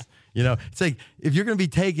was. You know, it's like, if you're going to be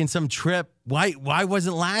taking some trip, why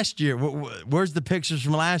wasn't last year? Where's the pictures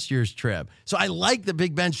from last year's trip? So I like the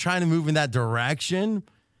Big Ben's trying to move in that direction.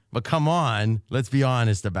 But come on, let's be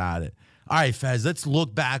honest about it. All right, Fez, let's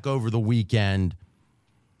look back over the weekend.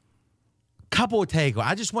 Couple of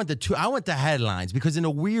takeaways. I want the headlines because in a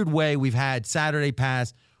weird way, we've had Saturday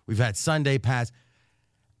pass, we've had Sunday pass.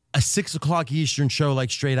 A 6 o'clock Eastern show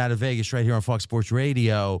like Straight Outta Vegas right here on Fox Sports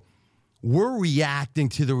Radio. We're reacting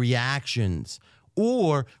to the reactions,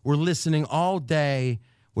 or we're listening all day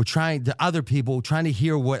other people, trying to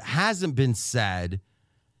hear what hasn't been said,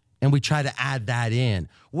 and we try to add that in.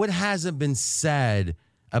 What hasn't been said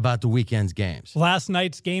about the weekend's games? Last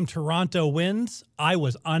night's game, Toronto wins. I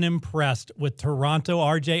was unimpressed with Toronto,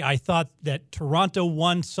 RJ. I thought that Toronto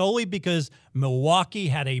won solely because Milwaukee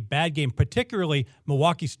had a bad game, particularly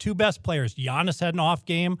Milwaukee's two best players. Giannis had an off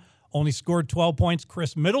game, only scored 12 points.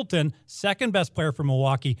 Chris Middleton, second best player for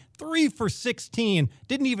Milwaukee, 3 for 16,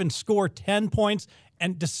 didn't even score 10 points.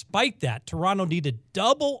 And despite that, Toronto needed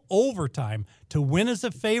double overtime to win as a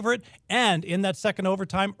favorite. And in that second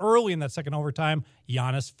overtime, early in that second overtime,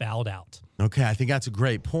 Giannis fouled out. Okay, I think that's a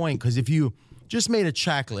great point, because if you just made a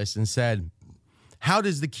checklist and said, how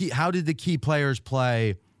did the key players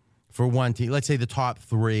play for one team? Let's say the top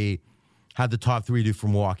three. How'd the top three do for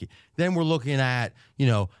Milwaukee? Then we're looking at,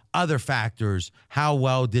 other factors. How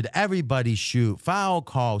well did everybody shoot? Foul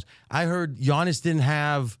calls. I heard Giannis didn't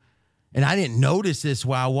have, and I didn't notice this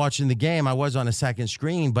while watching the game. I was on a second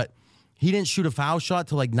screen, but he didn't shoot a foul shot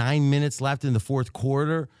till like 9 minutes left in the fourth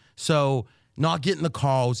quarter. So not getting the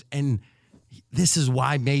calls. And this is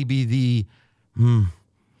why maybe the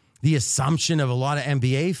assumption of a lot of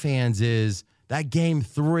NBA fans is that game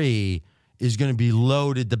 3 is going to be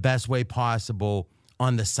loaded the best way possible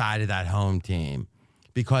on the side of that home team.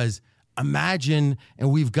 Because imagine,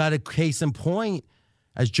 and we've got a case in point,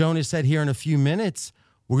 as Jonas said here in a few minutes,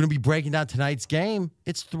 we're going to be breaking down tonight's game.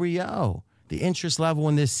 It's 3-0. The interest level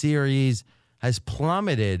in this series has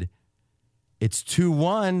plummeted. It's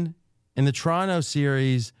 2-1 in the Toronto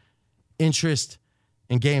series. Interest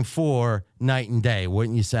in game 4, night and day,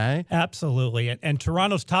 wouldn't you say? Absolutely. And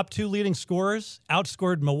Toronto's top 2 leading scorers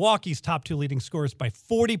outscored Milwaukee's top 2 leading scorers by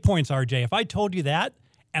 40 points, RJ. If I told you that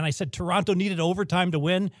and I said Toronto needed overtime to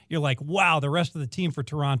win, you're like, wow, the rest of the team for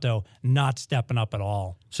Toronto not stepping up at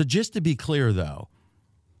all. So just to be clear, though,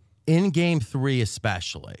 in game 3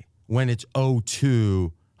 especially, when it's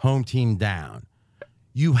 0-2, home team down,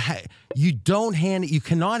 you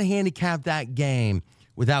cannot handicap that game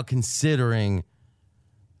without considering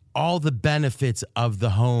all the benefits of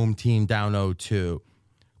the home team down 0-2.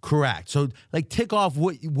 Correct. So, tick off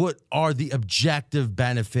what are the objective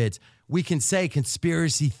benefits. We can say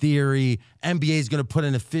conspiracy theory, NBA is going to put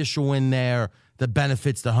an official in there that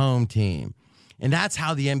benefits the home team. And that's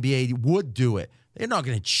how the NBA would do it. They're not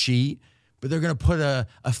going to cheat, but they're going to put a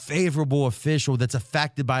favorable official that's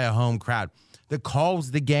affected by a home crowd that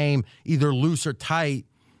calls the game either loose or tight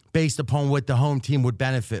based upon what the home team would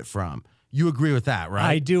benefit from. You agree with that, right?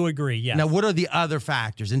 I do agree, yes. Now, what are the other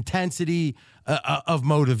factors? Intensity of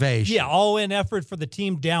motivation. Yeah, all-in effort for the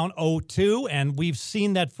team down 0-2, and we've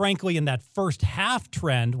seen that, frankly, in that first half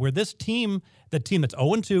trend where this team, the team that's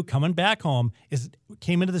 0-2 coming back home,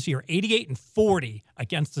 came into this year 88-40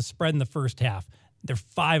 against the spread in the first half. They're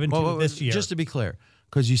 5-2 this year. Just to be clear,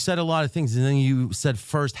 because you said a lot of things, and then you said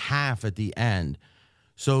first half at the end.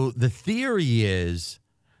 So the theory is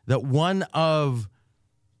that one of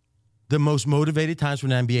the most motivated times for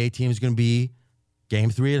an NBA team is going to be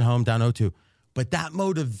game 3 at home, down 0-2. But that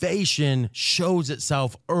motivation shows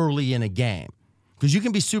itself early in a game. Because you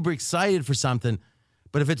can be super excited for something,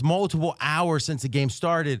 but if it's multiple hours since the game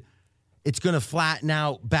started, it's going to flatten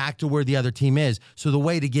out back to where the other team is. So the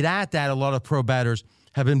way to get at that, a lot of pro bettors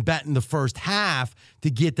have been betting the first half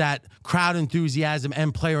to get that crowd enthusiasm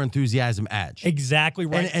and player enthusiasm edge. Exactly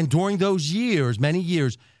right. And during those years, many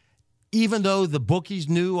years, even though the bookies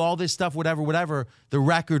knew all this stuff, whatever, the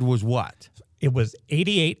record was what? It was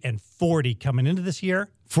 88-40 coming into this year.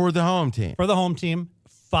 For the home team. For the home team.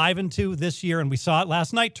 5-2 this year, and we saw it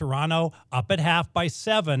last night. Toronto up at half by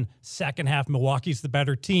 7. Second half, Milwaukee's the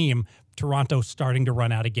better team. Toronto starting to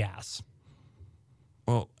run out of gas.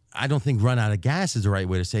 Well, I don't think run out of gas is the right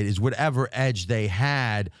way to say it. Is whatever edge they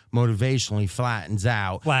had motivationally flattens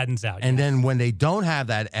out. And then when they don't have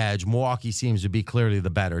that edge, Milwaukee seems to be clearly the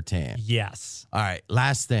better team. Yes. All right,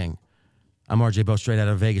 last thing. I'm RJ Bell, straight out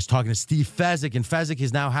of Vegas, talking to Steve Fezzik, and Fezzik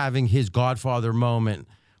is now having his Godfather moment,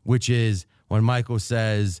 which is when Michael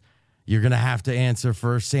says, you're going to have to answer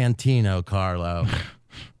for Santino, Carlo.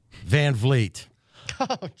 Van Vliet.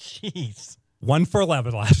 Oh, jeez. 1 for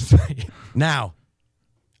 11 last night. Now,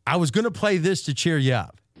 I was going to play this to cheer you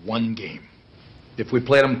up. One game. If we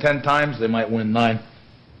played them 10 times, they might win 9.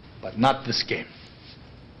 But not this game.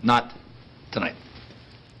 Not tonight.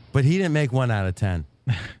 But he didn't make 1 out of 10.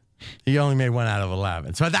 He only made 1 out of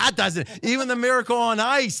 11. So that doesn't, even the miracle on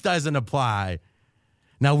ice doesn't apply.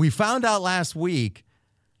 Now, we found out last week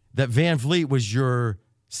that Van Vliet was your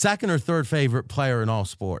second or third favorite player in all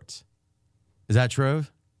sports. Is that true?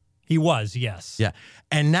 He was, yes. Yeah.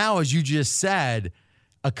 And now, as you just said,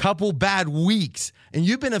 a couple bad weeks, and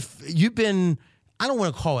you've been I don't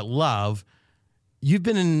want to call it love. You've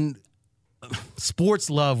been in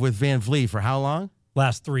sports love with Van Vliet for how long?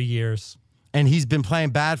 Last 3 years. And he's been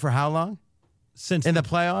playing bad for how long? Since in the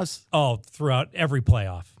playoffs? Oh, throughout every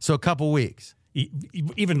playoff. So a couple weeks.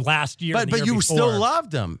 Even last year. But you still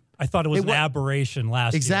loved him. I thought it was an aberration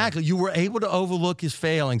last year. Exactly. You were able to overlook his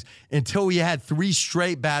failings until he had 3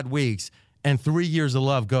 straight bad weeks and 3 years of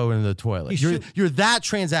love go into the toilet. You're that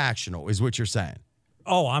transactional, is what you're saying.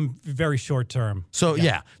 Oh, I'm very short term. So,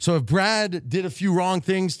 yeah. So if Brad did a few wrong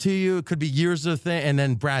things to you, it could be years of thing, and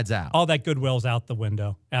then Brad's out. All that goodwill's out the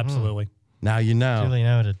window. Absolutely. Now you know. Duly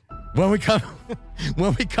noted. When we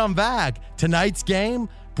come back, tonight's game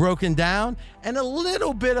broken down, and a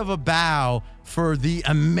little bit of a bow for the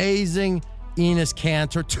amazing Enes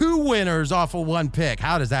Kanter. 2 winners off of 1 pick.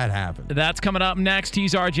 How does that happen? That's coming up next.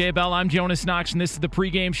 He's RJ Bell. I'm Jonas Knox, and this is the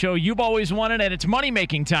pregame show you've always wanted, and it's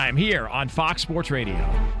money-making time here on Fox Sports Radio.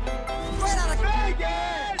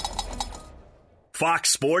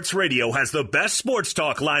 Fox Sports Radio has the best sports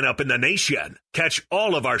talk lineup in the nation. Catch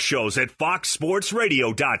all of our shows at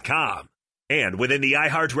foxsportsradio.com. And within the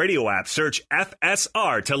iHeartRadio app, search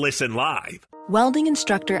FSR to listen live. Welding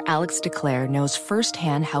instructor Alex DeClaire knows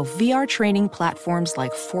firsthand how VR training platforms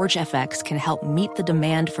like ForgeFX can help meet the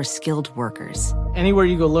demand for skilled workers. Anywhere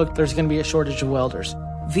you go look, there's going to be a shortage of welders.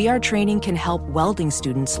 VR training can help welding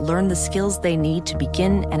students learn the skills they need to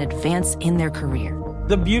begin and advance in their career.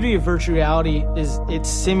 The beauty of virtual reality is it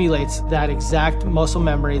simulates that exact muscle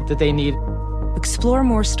memory that they need. Explore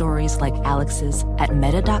more stories like Alex's at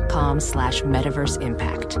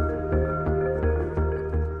meta.com/metaverseimpact.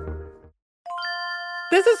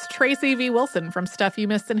 This is Tracy V. Wilson from Stuff You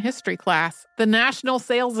Missed in History Class. The national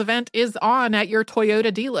sales event is on at your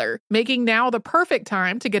Toyota dealer, making now the perfect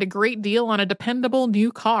time to get a great deal on a dependable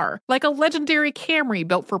new car. Like a legendary Camry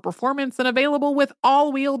built for performance and available with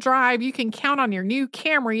all-wheel drive, you can count on your new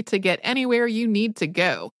Camry to get anywhere you need to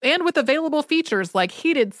go. And with available features like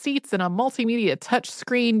heated seats and a multimedia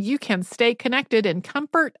touchscreen, you can stay connected in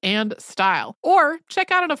comfort and style. Or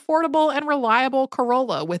check out an affordable and reliable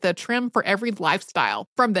Corolla with a trim for every lifestyle.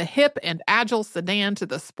 From the hip and agile sedan to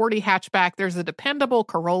the sporty hatchback, there's a dependable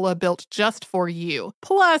Corolla built just for you.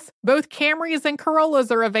 Plus, both Camrys and Corollas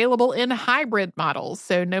are available in hybrid models,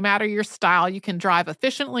 so no matter your style, you can drive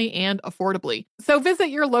efficiently and affordably. So visit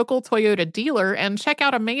your local Toyota dealer and check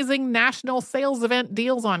out amazing national sales event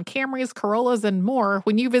deals on Camrys, Corollas, and more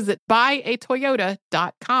when you visit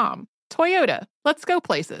buyatoyota.com. Toyota, let's go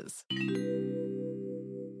places.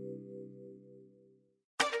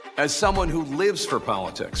 As someone who lives for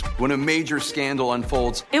politics, when a major scandal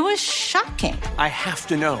unfolds, it was shocking. I have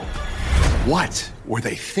to know, what were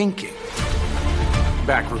they thinking?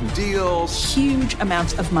 Backroom deals, huge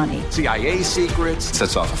amounts of money, CIA secrets,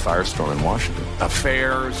 sets off a firestorm in Washington,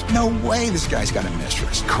 affairs. No way this guy's got a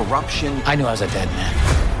mistress. Corruption. I knew I was a dead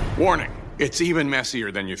man. Warning, it's even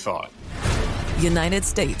messier than you thought. United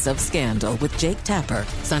States of Scandal with Jake Tapper,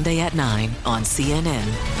 Sunday at 9 on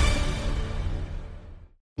CNN.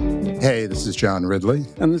 Hey, this is John Ridley.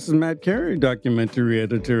 And this is Matt Carey, documentary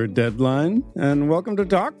editor at Deadline. And welcome to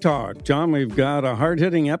Doc Talk. John, we've got a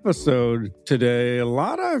hard-hitting episode today. A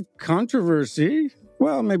lot of controversy.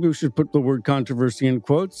 Well, maybe we should put the word controversy in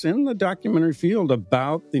quotes in the documentary field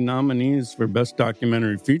about the nominees for Best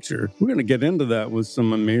Documentary Feature. We're going to get into that with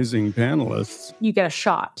some amazing panelists. You get a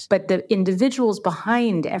shot, but the individuals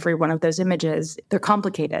behind every one of those images, they're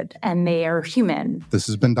complicated and they are human. This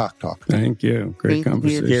has been Doc Talk. Thank you. Great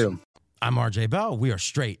conversation. Thank you. I'm RJ Bell. We are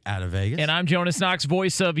straight out of Vegas. And I'm Jonas Knox,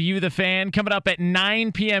 voice of You, the Fan. Coming up at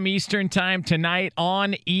 9 p.m. Eastern Time tonight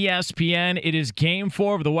on ESPN. It is Game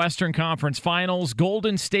 4 of the Western Conference Finals.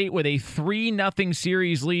 Golden State with a 3-0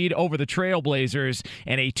 series lead over the Trailblazers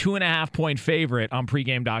and a 2.5-point favorite on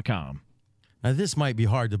pregame.com. Now, this might be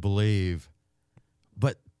hard to believe,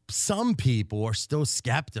 but some people are still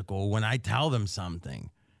skeptical when I tell them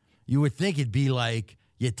something. You would think it'd be like,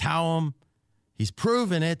 you tell him, he's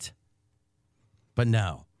proven it. But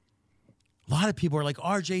no. A lot of people are like,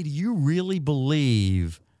 RJ, do you really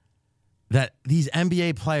believe that these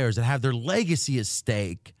NBA players that have their legacy at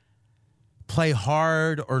stake play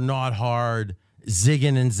hard or not hard,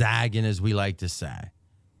 zigging and zagging, as we like to say?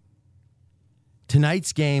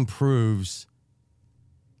 Tonight's game proves,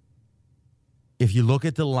 if you look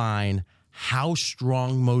at the line, how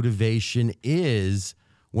strong motivation is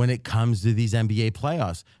when it comes to these NBA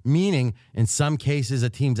playoffs. Meaning, in some cases, a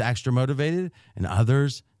team's extra motivated and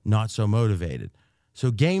others not so motivated.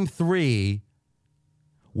 So Game 3,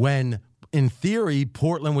 when, in theory,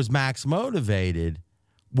 Portland was max motivated,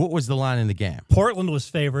 what was the line in the game? Portland was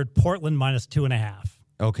favored. Portland minus 2.5.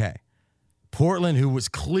 Okay. Portland, who was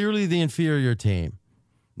clearly the inferior team.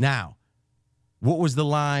 Now, what was the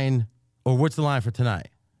line, or what's the line for tonight?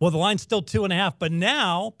 Well, the line's still 2.5, but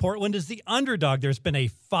now Portland is the underdog. There's been a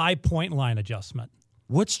 5-point line adjustment.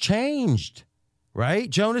 What's changed, right?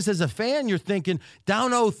 Jonas, as a fan, you're thinking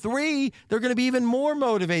down 0-3, they're going to be even more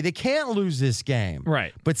motivated. They can't lose this game.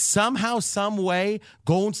 Right. But somehow, some way,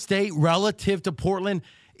 Golden State relative to Portland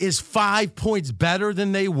is 5 points better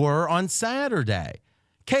than they were on Saturday.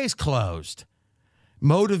 Case closed.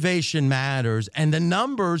 Motivation matters, and the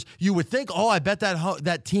numbers, you would think, I bet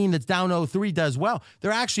that team that's down 0-3 does well.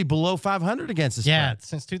 They're actually below 500 against the spread. Yeah,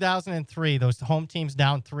 since 2003, those home teams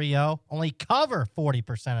down 3-0 only cover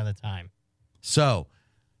 40% of the time. So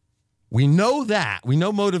we know that. We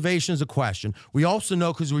know motivation is a question. We also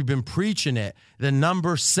know, because we've been preaching it, the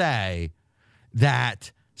numbers say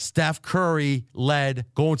that Steph Curry led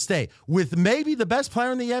Golden State with maybe the best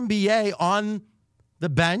player in the NBA on the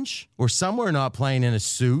bench or somewhere, not playing in a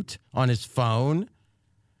suit on his phone.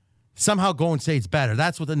 Somehow Golden State's better.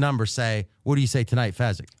 That's what the numbers say. What do you say tonight,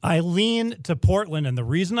 Fezzik? I lean to Portland, and the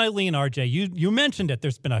reason I lean, RJ, you mentioned it,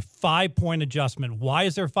 there's been a 5-point adjustment. Why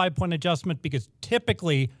is there a 5-point adjustment? Because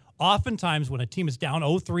typically, oftentimes when a team is down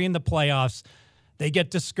 0-3 in the playoffs, they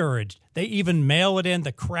get discouraged. They even mail it in.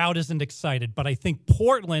 The crowd isn't excited. But I think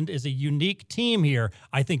Portland is a unique team here.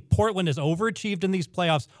 I think Portland has overachieved in these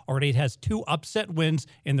playoffs. Already has 2 upset wins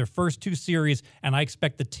in their first 2 series, and I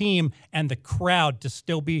expect the team and the crowd to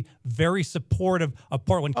still be very supportive of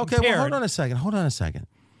Portland. Okay, well, hold on a second.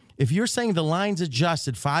 If you're saying the line's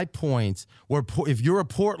adjusted 5 points, or if you're a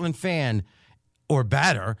Portland fan or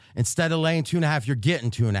better, instead of laying 2.5, you're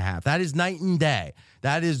getting 2.5. That is night and day.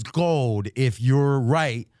 That is gold if you're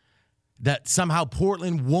right that somehow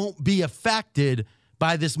Portland won't be affected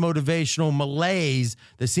by this motivational malaise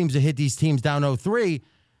that seems to hit these teams down 0-3.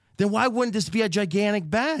 Then why wouldn't this be a gigantic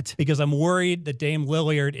bet? Because I'm worried that Dame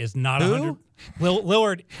Lillard is not 100.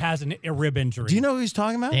 Lillard has a rib injury. Do you know who he's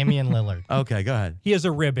talking about? Damian Lillard. Okay, go ahead. He has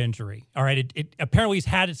a rib injury. All right. Apparently he's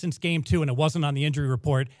had it since game 2, and it wasn't on the injury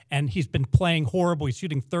report, and he's been playing horrible. He's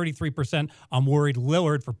shooting 33%. I'm worried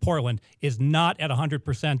Lillard for Portland is not at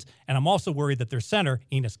 100%, and I'm also worried that their center,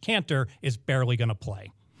 Enes Kanter, is barely going to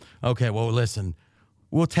play. Okay, well, listen,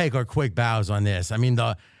 we'll take our quick bows on this. I mean,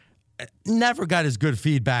 never got as good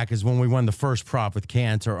feedback as when we won the first prop with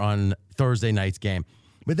Kanter on Thursday night's game.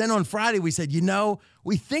 But then on Friday, we said,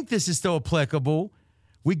 we think this is still applicable.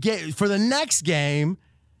 We get for the next game,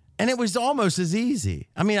 and it was almost as easy.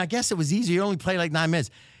 I mean, I guess it was easy. You only played like 9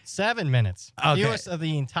 minutes. 7 minutes. Okay. Fewest of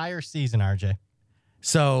the entire season, RJ.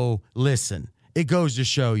 So, listen, it goes to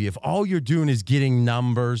show you, if all you're doing is getting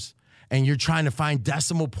numbers and you're trying to find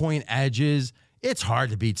decimal point edges, it's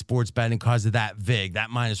hard to beat sports betting because of that VIG,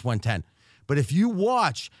 that minus 110. But if you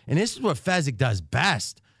watch, and this is what Fezzik does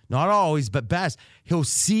best, not always, but best, he'll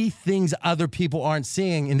see things other people aren't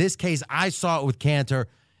seeing. In this case, I saw it with Kanter,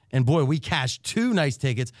 and boy, we cashed 2 nice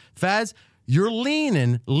tickets. Fez, you're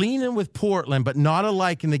leaning with Portland, but not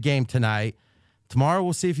alike in the game tonight. Tomorrow,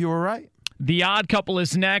 we'll see if you were right. The Odd Couple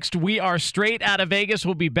is next. We are straight out of Vegas.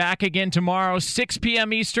 We'll be back again tomorrow, 6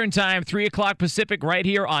 p.m. Eastern Time, 3 o'clock Pacific, right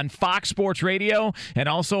here on Fox Sports Radio and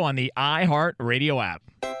also on the iHeart Radio app.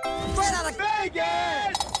 Straight out of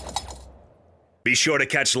Vegas! Be sure to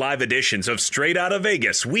catch live editions of Straight Outta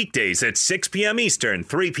Vegas weekdays at 6 p.m. Eastern,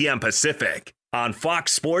 3 p.m. Pacific on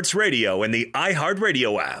Fox Sports Radio and the iHeart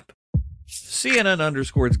Radio app.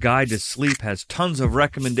 CNN_'s Guide to Sleep has tons of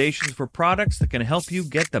recommendations for products that can help you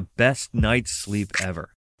get the best night's sleep ever.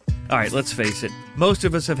 All right, let's face it, most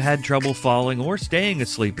of us have had trouble falling or staying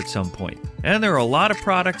asleep at some point, and there are a lot of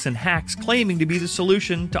products and hacks claiming to be the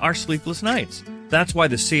solution to our sleepless nights. That's why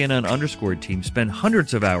the CNN_ team spend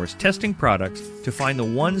hundreds of hours testing products to find the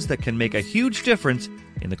ones that can make a huge difference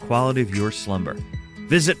in the quality of your slumber.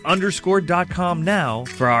 Visit underscore.com now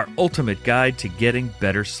for our ultimate guide to getting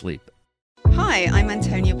better sleep. Hi, I'm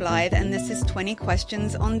Antonia Blythe, and this is 20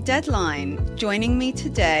 Questions on Deadline. Joining me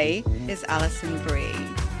today is Alison Brie.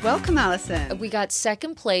 Welcome, Alison. We got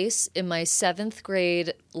second place in my 7th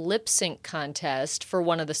grade lip sync contest for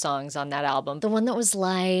one of the songs on that album. The one that was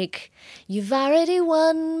like, "You've already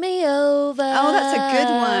won me over." Oh, that's a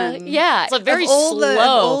good one. Yeah. It's very slow. Of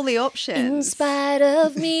all the options. In spite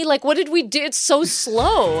of me. Like, what did we do? It's so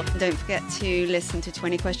slow. Don't forget to listen to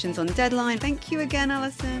 20 Questions on Deadline. Thank you again,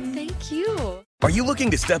 Alison. Thank you. Are you looking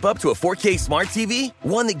to step up to a 4K smart TV?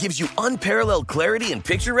 One that gives you unparalleled clarity and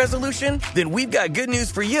picture resolution? Then we've got good news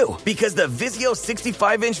for you, because the Vizio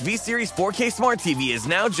 65-inch V-Series 4K smart TV is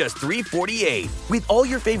now just $348. With all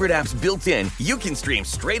your favorite apps built in, you can stream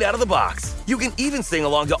straight out of the box. You can even sing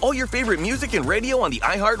along to all your favorite music and radio on the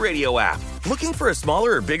iHeartRadio app. Looking for a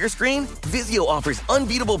smaller or bigger screen? Vizio offers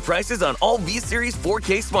unbeatable prices on all V-Series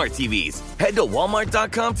 4K smart TVs. Head to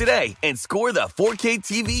Walmart.com today and score the 4K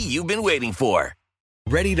TV you've been waiting for.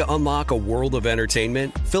 Ready to unlock a world of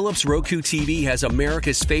entertainment? Philips Roku TV has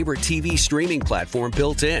America's favorite TV streaming platform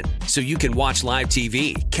built in, so you can watch live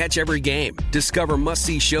TV, catch every game, discover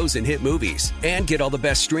must-see shows and hit movies, and get all the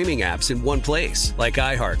best streaming apps in one place, like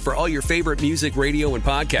iHeart for all your favorite music, radio, and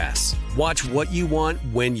podcasts. Watch what you want,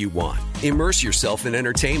 when you want. Immerse yourself in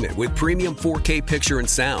entertainment with premium 4K picture and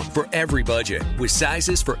sound for every budget, with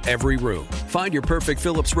sizes for every room. Find your perfect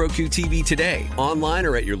Philips Roku TV today, online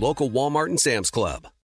or at your local Walmart and Sam's Club.